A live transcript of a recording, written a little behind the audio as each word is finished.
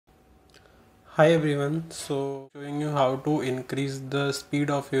Hi everyone, so showing you how to increase the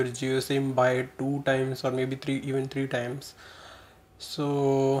speed of your GeoSIM by 2 times or maybe even three times.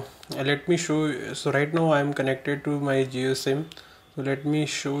 So let me show you. So right now I am connected to my GeoSIM. So let me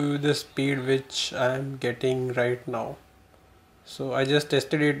show you the speed which I am getting right now. So I just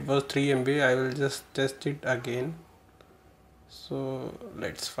tested it, was 3 MB. I will just test it again. So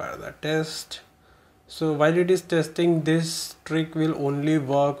let's fire the test. So while it is testing, this trick will only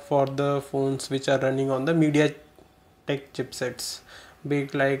work for the phones which are running on the mediatek chipsets, be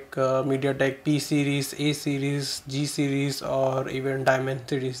it like mediatek P series, A series, G series, or even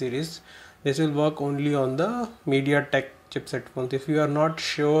Dimensity series. This will work only on the mediatek chipset phones. If you are not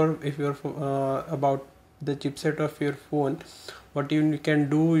sure if you're about the chipset of your phone, what you can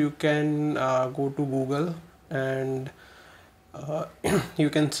do, you can go to Google and you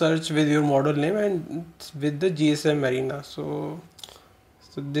can search with your model name and with the GSM arena. So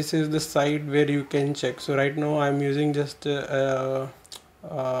this is the site where you can check. So right now I'm using just a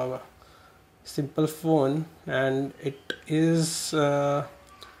simple phone and it is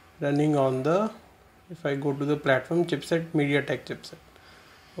running on the, if I go to the platform, chipset, mediatek chipset.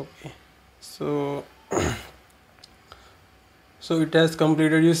 Okay, so so it has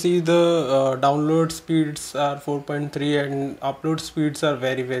completed. You see the download speeds are 4.3 and upload speeds are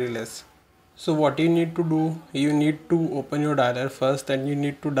very less. So what you need to do, you need to open your dialer first and you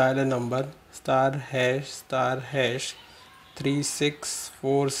need to dial a number *#*#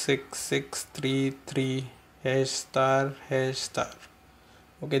 364663 ##*.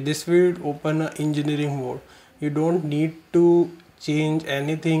 Okay, this will open a engineering mode. You don't need to change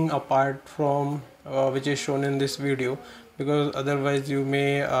anything apart from which is shown in this video, because otherwise you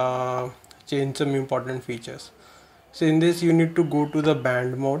may change some important features. So in this you need to go to the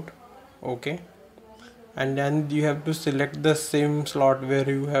band mode. Okay, and then you have to select the SIM slot where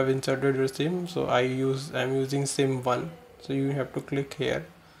you have inserted your SIM. So I'm using SIM 1, so you have to click here.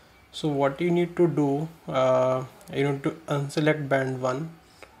 So what you need to do, you need to unselect band 1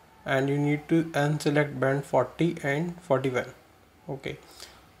 and you need to unselect band 40 and 41. Okay,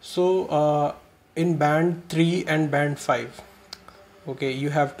 so in band 3 and band 5, okay, you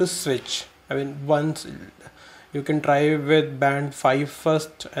have to switch. I mean, once you can try with band 5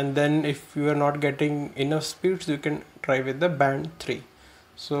 first, and then if you are not getting enough speeds, you can try with the band 3.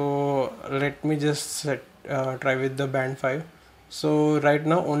 So let me just try with the band 5. So right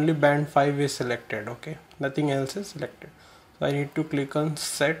now only band 5 is selected. Okay, nothing else is selected. So I need to click on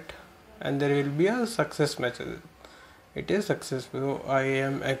set and there will be a success message. It is successful. So I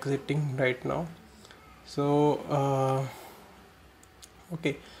am exiting right now. So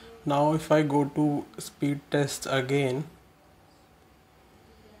okay, now if I go to speed test again,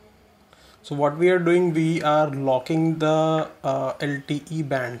 so what we are doing, we are locking the LTE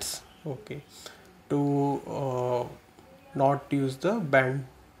bands, okay, to not use the band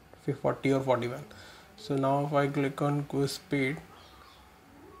 40 or 41. So now if I click on go speed,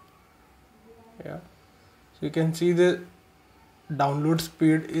 yeah, so you can see the download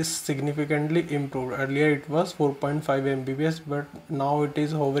speed is significantly improved. Earlier it was 4.5 Mbps, but now it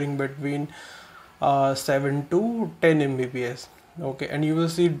is hovering between 7 to 10 Mbps. Okay, and you will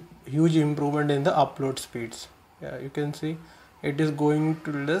see huge improvement in the upload speeds. Yeah, you can see it is going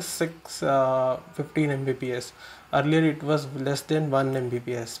to the 15 Mbps. Earlier it was less than 1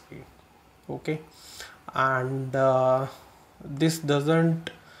 Mbps speed. Okay, and this doesn't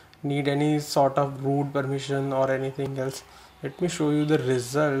need any sort of root permission or anything else. Let me show you the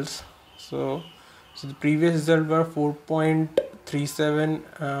results. So the previous result were 4.37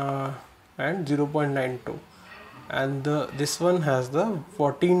 and 0.92, and this one has the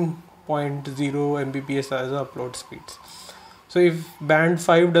 14.0 Mbps as the upload speeds. So if band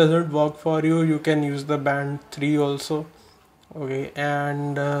 5 doesn't work for you, you can use the band 3 also. Okay,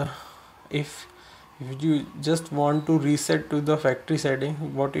 and if you just want to reset to the factory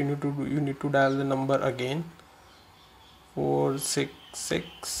setting, what you need to do, you need to dial the number again,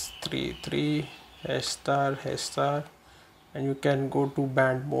 46633 ##, and you can go to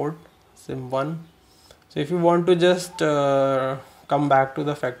band mode, SIM 1. So if you want to just come back to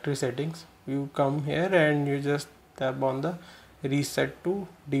the factory settings, you come here and you just tap on the reset to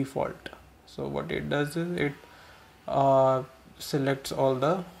default. So what it does is it selects all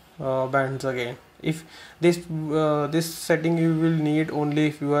the bands again. If this setting you will need only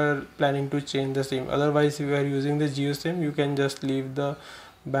if you are planning to change the SIM. Otherwise, if you are using the GeoSIM, you can just leave the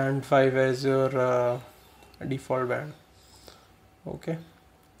band 5 as your default band. Okay,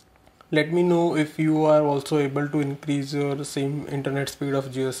 let me know if you are also able to increase your SIM internet speed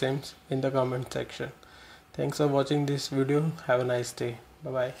of GeoSIMs in the comment section. Thanks for watching this video. Have a nice day.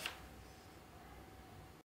 Bye bye.